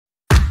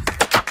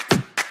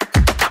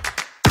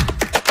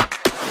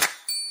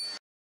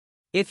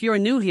If you're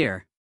new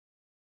here,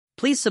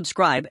 please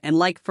subscribe and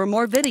like for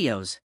more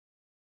videos.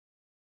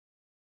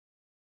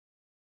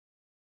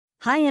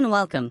 Hi and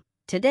welcome.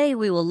 Today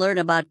we will learn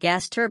about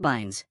gas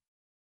turbines.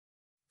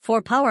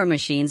 For power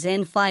machines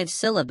in 5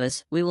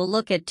 syllabus, we will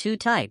look at 2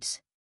 types: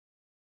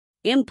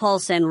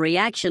 impulse and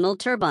reactional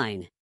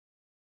turbine.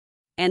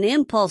 An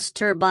impulse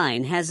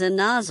turbine has a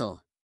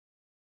nozzle.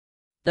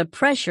 The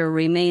pressure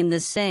remain the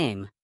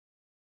same.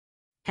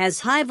 Has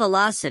high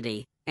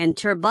velocity, and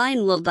turbine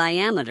wheel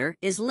diameter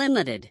is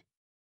limited.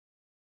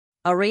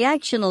 A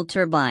reactional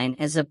turbine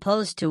as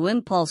opposed to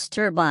impulse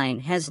turbine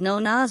has no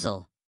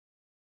nozzle.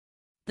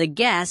 The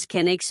gas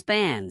can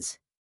expand.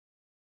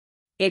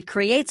 It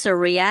creates a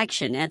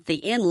reaction at the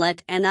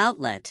inlet and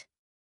outlet.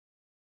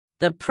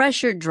 The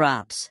pressure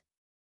drops,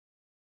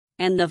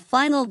 and the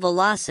final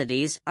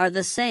velocities are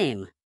the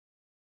same.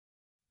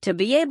 To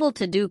be able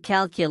to do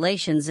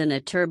calculations in a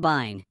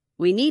turbine,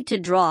 we need to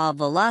draw a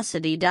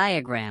velocity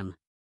diagram.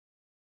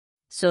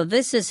 So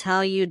this is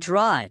how you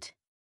draw it.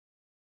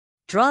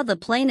 Draw the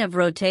plane of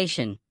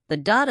rotation, the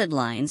dotted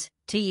lines,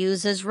 to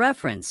use as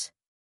reference.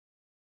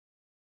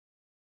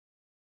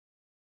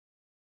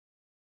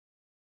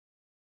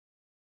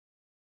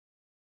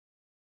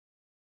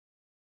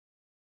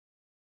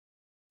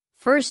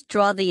 First,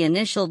 draw the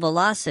initial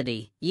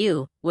velocity,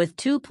 u, with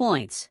 2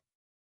 points.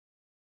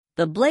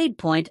 The blade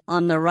point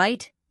on the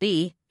right,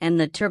 B, and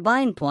the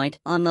turbine point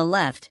on the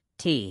left,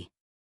 T.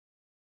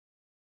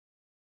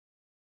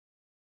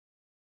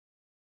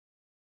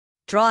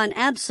 Draw an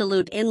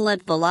absolute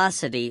inlet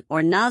velocity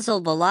or nozzle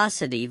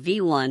velocity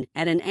V1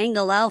 at an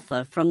angle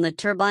alpha from the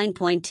turbine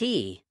point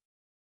T.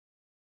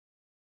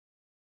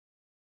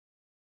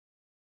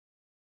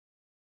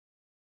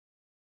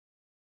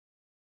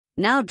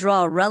 Now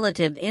draw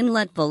relative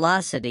inlet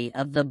velocity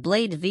of the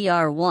blade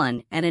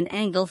VR1 at an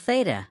angle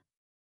theta.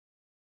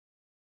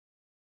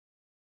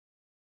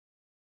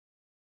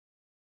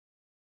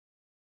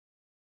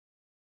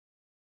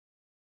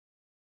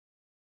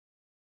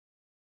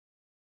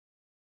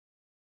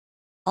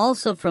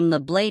 Also from the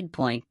blade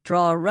point,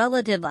 draw a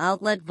relative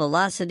outlet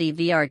velocity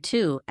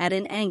VR2 at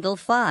an angle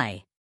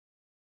phi.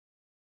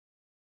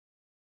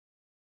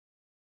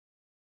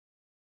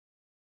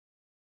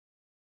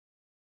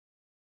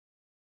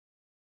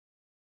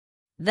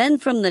 Then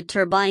from the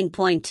turbine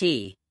point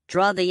T,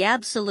 draw the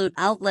absolute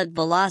outlet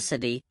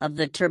velocity of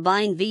the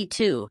turbine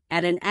V2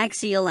 at an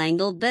axial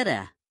angle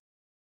beta.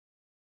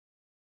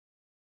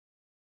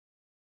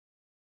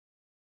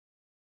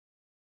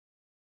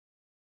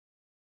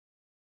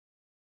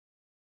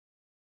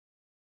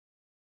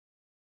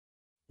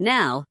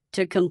 Now,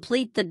 to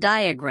complete the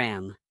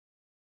diagram,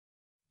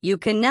 you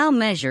can now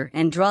measure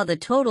and draw the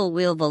total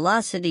wheel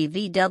velocity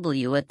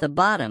VW at the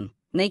bottom,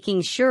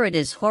 making sure it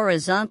is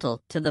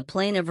horizontal to the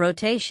plane of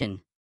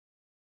rotation.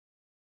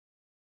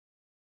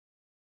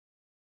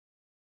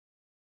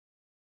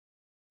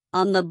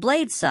 On the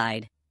blade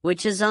side,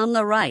 which is on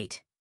the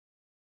right,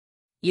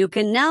 you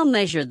can now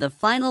measure the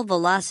final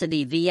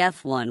velocity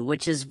VF1,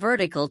 which is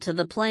vertical to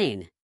the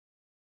plane.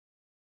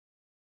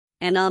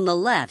 And on the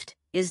left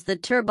is the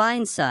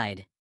turbine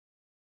side.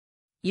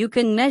 You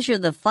can measure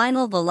the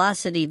final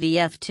velocity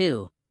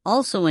VF2,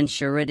 also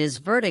ensure it is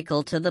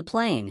vertical to the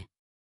plane.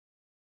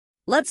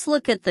 Let's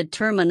look at the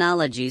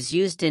terminologies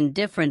used in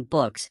different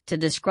books to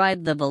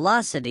describe the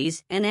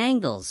velocities and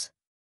angles.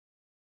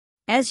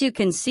 As you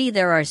can see,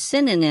 there are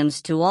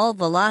synonyms to all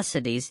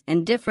velocities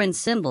and different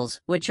symbols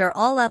which are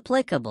all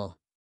applicable.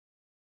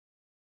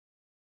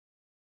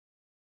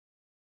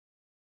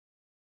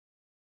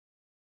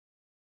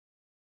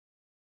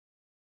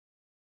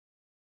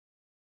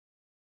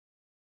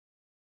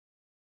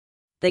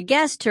 The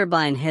gas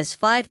turbine has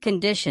 5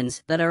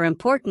 conditions that are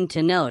important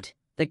to note.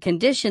 The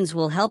conditions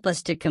will help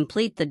us to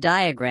complete the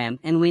diagram,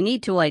 and we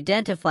need to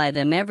identify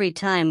them every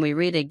time we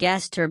read a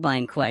gas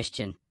turbine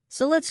question.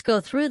 So let's go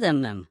through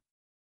them.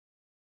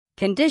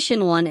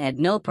 Condition 1 at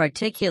no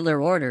particular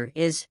order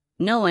is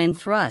no end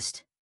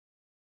thrust.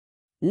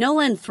 No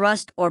end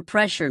thrust or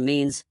pressure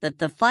means that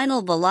the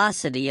final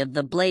velocity of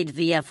the blade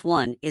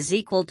VF1 is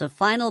equal to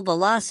final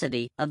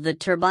velocity of the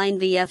turbine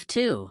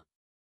VF2.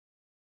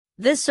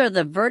 These are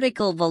the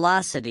vertical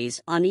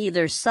velocities on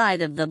either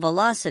side of the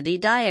velocity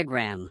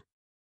diagram.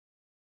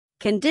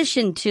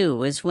 Condition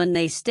 2 is when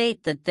they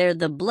state that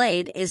the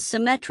blade is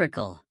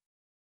symmetrical.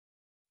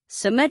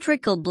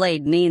 Symmetrical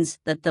blade means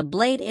that the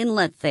blade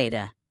inlet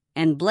theta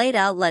and blade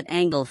outlet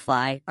angle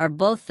phi are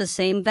both the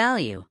same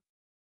value.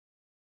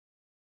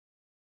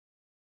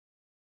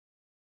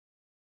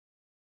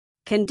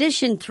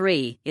 Condition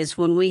 3 is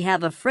when we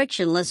have a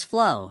frictionless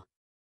flow.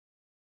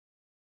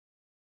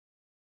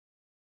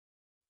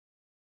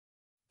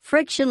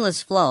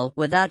 Frictionless flow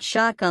without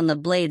shock on the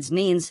blades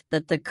means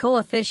that the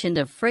coefficient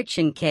of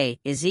friction K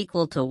is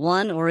equal to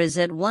 1 or is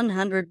at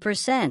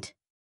 100%.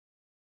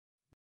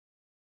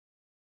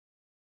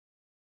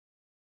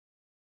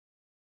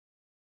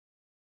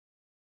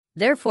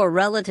 Therefore,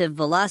 relative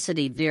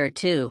velocity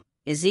Vr2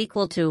 is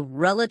equal to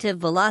relative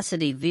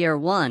velocity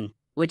Vr1,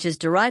 which is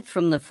derived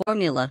from the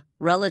formula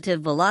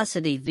relative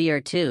velocity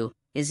Vr2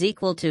 is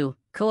equal to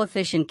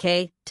coefficient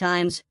k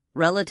times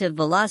relative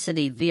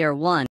velocity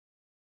Vr1.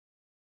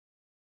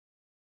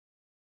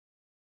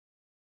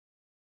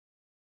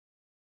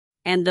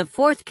 And the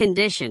fourth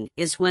condition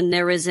is when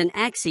there is an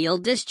axial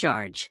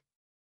discharge.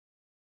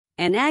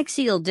 An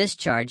axial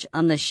discharge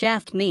on the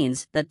shaft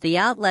means that the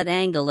outlet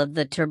angle of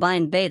the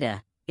turbine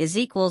beta is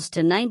equals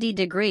to 90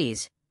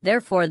 degrees,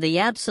 therefore the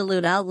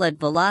absolute outlet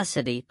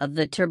velocity of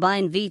the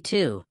turbine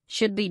V2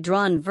 should be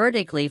drawn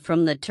vertically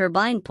from the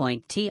turbine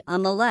point T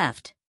on the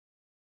left.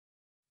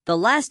 The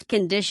last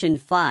condition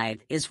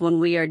 5 is when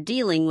we are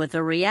dealing with a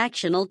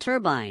reactional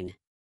turbine.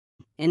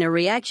 In a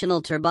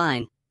reactional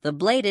turbine, the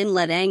blade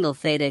inlet angle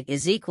theta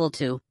is equal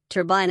to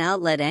turbine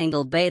outlet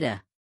angle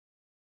beta.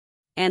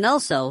 And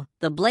also,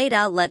 the blade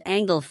outlet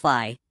angle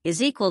phi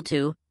is equal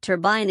to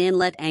turbine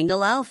inlet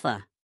angle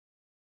alpha.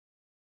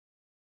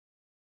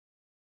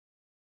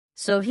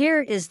 So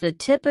here is the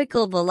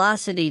typical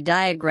velocity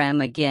diagram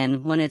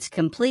again. When it's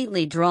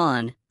completely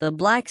drawn, the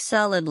black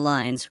solid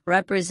lines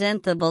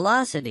represent the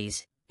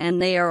velocities, and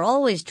they are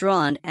always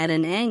drawn at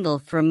an angle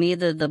from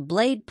either the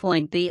blade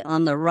point B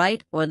on the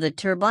right or the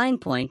turbine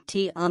point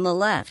T on the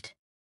left.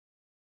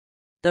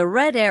 The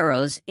red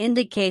arrows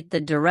indicate the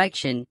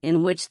direction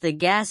in which the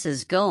gas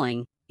is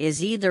going,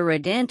 is either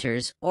it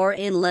enters or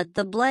inlet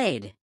the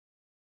blade.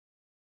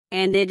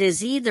 And it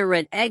is either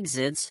it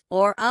exits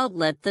or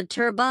outlet the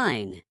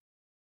turbine.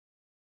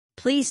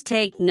 Please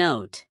take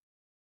note.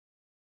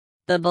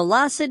 The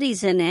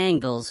velocities and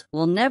angles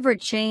will never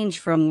change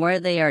from where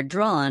they are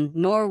drawn,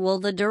 nor will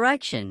the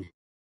direction.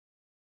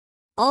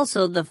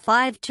 Also, the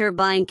 5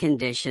 turbine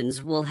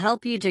conditions will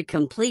help you to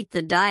complete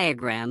the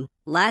diagram.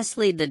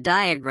 Lastly, the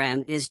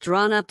diagram is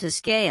drawn up to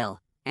scale,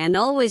 and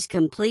always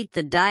complete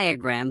the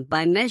diagram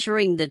by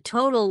measuring the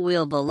total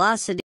wheel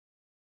velocity.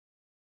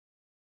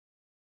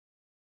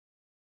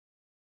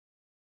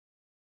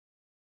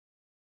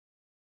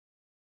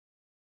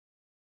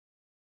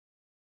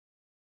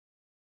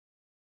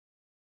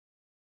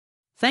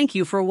 Thank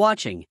you for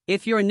watching.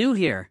 If you're new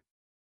here,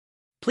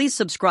 please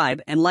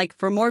subscribe and like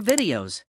for more videos.